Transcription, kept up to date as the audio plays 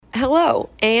Hello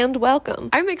and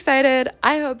welcome. I'm excited.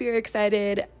 I hope you're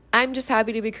excited. I'm just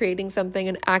happy to be creating something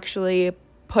and actually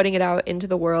putting it out into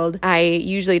the world. I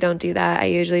usually don't do that. I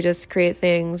usually just create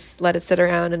things, let it sit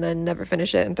around, and then never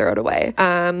finish it and throw it away.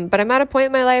 But I'm at a point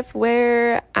in my life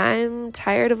where I'm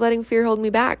tired of letting fear hold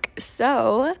me back.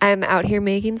 So I'm out here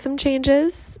making some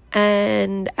changes,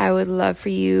 and I would love for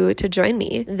you to join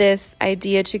me. This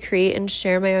idea to create and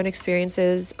share my own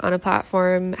experiences on a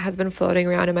platform has been floating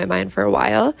around in my mind for a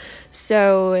while.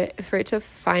 So for it to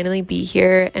finally be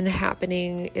here and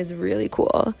happening is really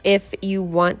cool. If you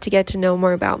want to get to know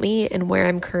more about me and where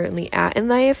I'm currently at in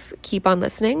life, keep on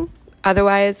listening.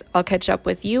 Otherwise, I'll catch up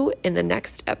with you in the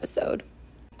next episode.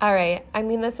 All right, I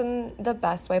mean this in the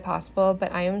best way possible,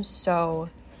 but I am so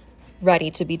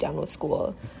ready to be done with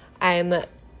school. I'm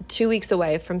 2 weeks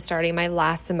away from starting my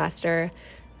last semester,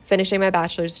 finishing my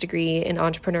bachelor's degree in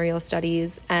entrepreneurial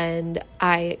studies, and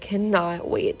I cannot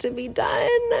wait to be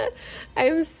done. I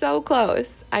am so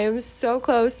close. I am so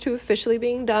close to officially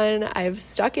being done. I've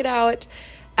stuck it out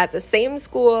at the same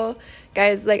school.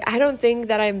 Guys, I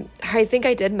think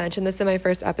I did mention this in my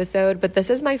first episode, but this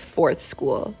is my fourth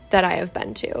school that I have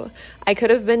been to. I could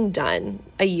have been done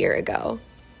a year ago,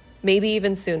 maybe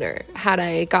even sooner had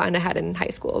I gotten ahead in high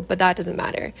school, but that doesn't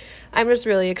matter. I'm just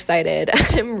really excited.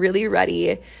 I'm really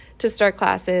ready to start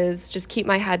classes, just keep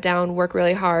my head down, work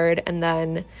really hard, and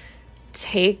then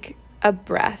take a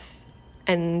breath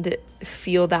and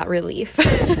feel that relief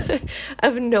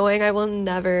of knowing I will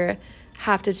never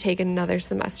have to take another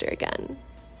semester again.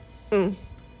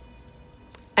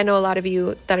 I know a lot of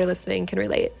you that are listening can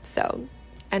relate, so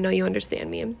I know you understand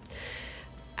me.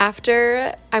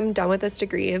 After I'm done with this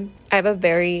degree, I have a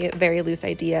very, very loose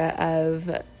idea of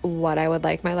what I would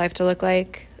like my life to look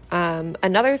like.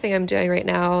 Another thing I'm doing right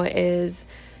now is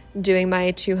doing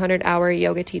my 200-hour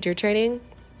yoga teacher training,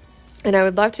 and I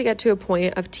would love to get to a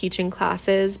point of teaching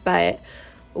classes, but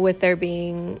with there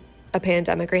being a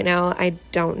pandemic right now, I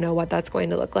don't know what that's going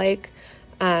to look like.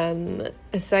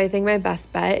 So I think my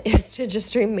best bet is to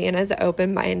just remain as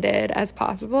open-minded as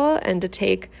possible and to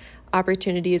take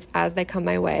opportunities as they come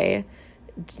my way,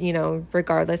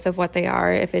 regardless of what they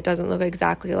are. If it doesn't look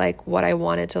exactly like what I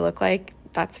want it to look like,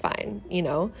 that's fine.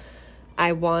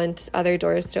 I want other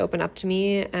doors to open up to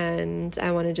me, and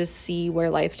I want to just see where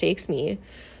life takes me.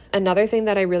 Another thing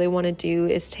that I really want to do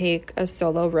is take a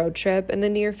solo road trip in the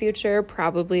near future,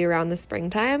 probably around the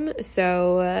springtime.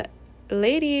 So,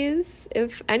 ladies,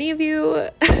 if any of you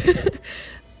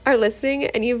are listening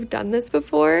and you've done this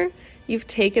before, you've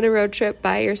taken a road trip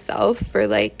by yourself for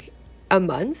a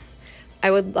month,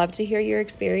 I would love to hear your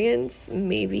experience,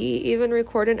 maybe even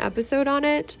record an episode on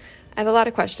it. I have a lot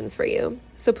of questions for you,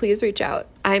 so please reach out.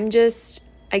 I'm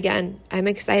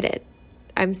excited.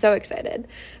 I'm so excited.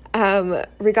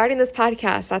 Regarding this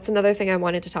podcast, that's another thing I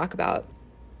wanted to talk about.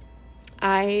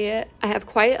 I have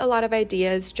quite a lot of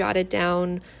ideas jotted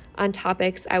down on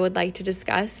topics I would like to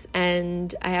discuss,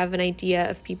 and I have an idea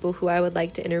of people who I would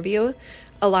like to interview.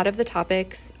 A lot of the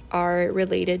topics are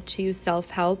related to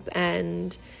self-help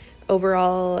and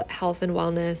overall health and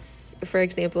wellness. For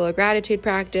example, a gratitude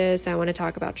practice. I want to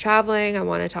talk about traveling. I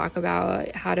want to talk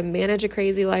about how to manage a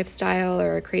crazy lifestyle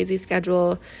or a crazy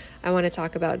schedule. I want to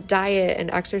talk about diet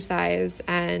and exercise,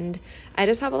 and I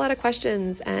just have a lot of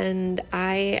questions, and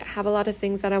I have a lot of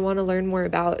things that I want to learn more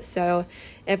about. So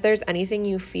if there's anything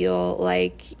you feel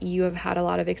like you have had a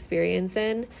lot of experience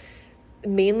in,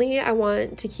 mainly I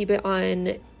want to keep it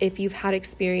on if you've had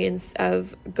experience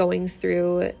of going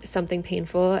through something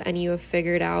painful and you have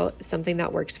figured out something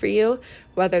that works for you,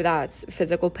 whether that's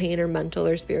physical pain or mental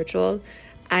or spiritual.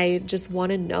 I just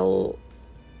want to know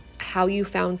how you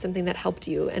found something that helped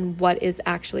you and what is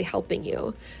actually helping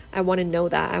you. I want to know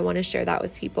that. I want to share that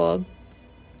with people.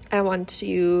 I want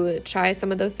to try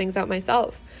some of those things out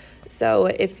myself. So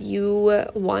if you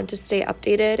want to stay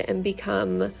updated and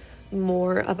become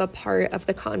more of a part of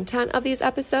the content of these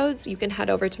episodes, you can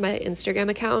head over to my Instagram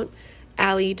account,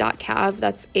 ally.cav.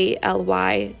 That's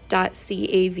ALY.CAV.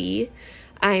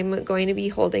 I'm going to be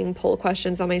holding poll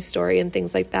questions on my story and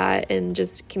things like that, and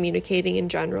just communicating in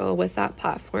general with that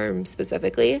platform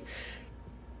specifically.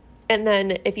 And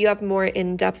then if you have more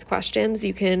in-depth questions,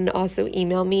 you can also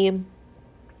email me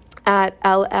at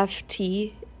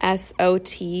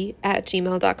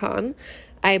lftsot@gmail.com.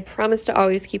 I promise to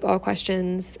always keep all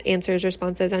questions, answers,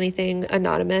 responses, anything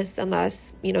anonymous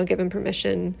unless, given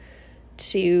permission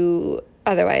to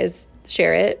otherwise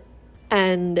share it.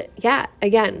 And yeah,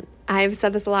 again, I've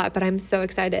said this a lot, but I'm so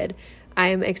excited.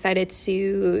 I'm excited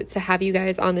to have you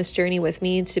guys on this journey with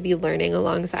me, to be learning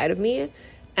alongside of me.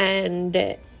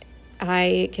 And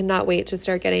I cannot wait to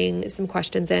start getting some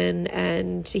questions in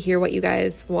and to hear what you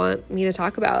guys want me to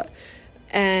talk about.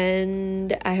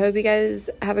 And I hope you guys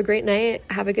have a great night.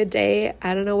 Have a good day.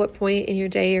 I don't know what point in your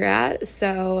day you're at,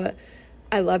 so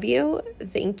I love you.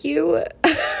 Thank you.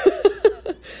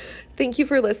 Thank you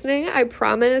for listening. I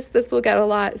promise this will get a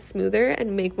lot smoother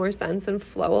and make more sense and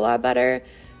flow a lot better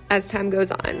as time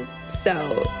goes on.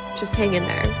 So just hang in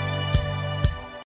there.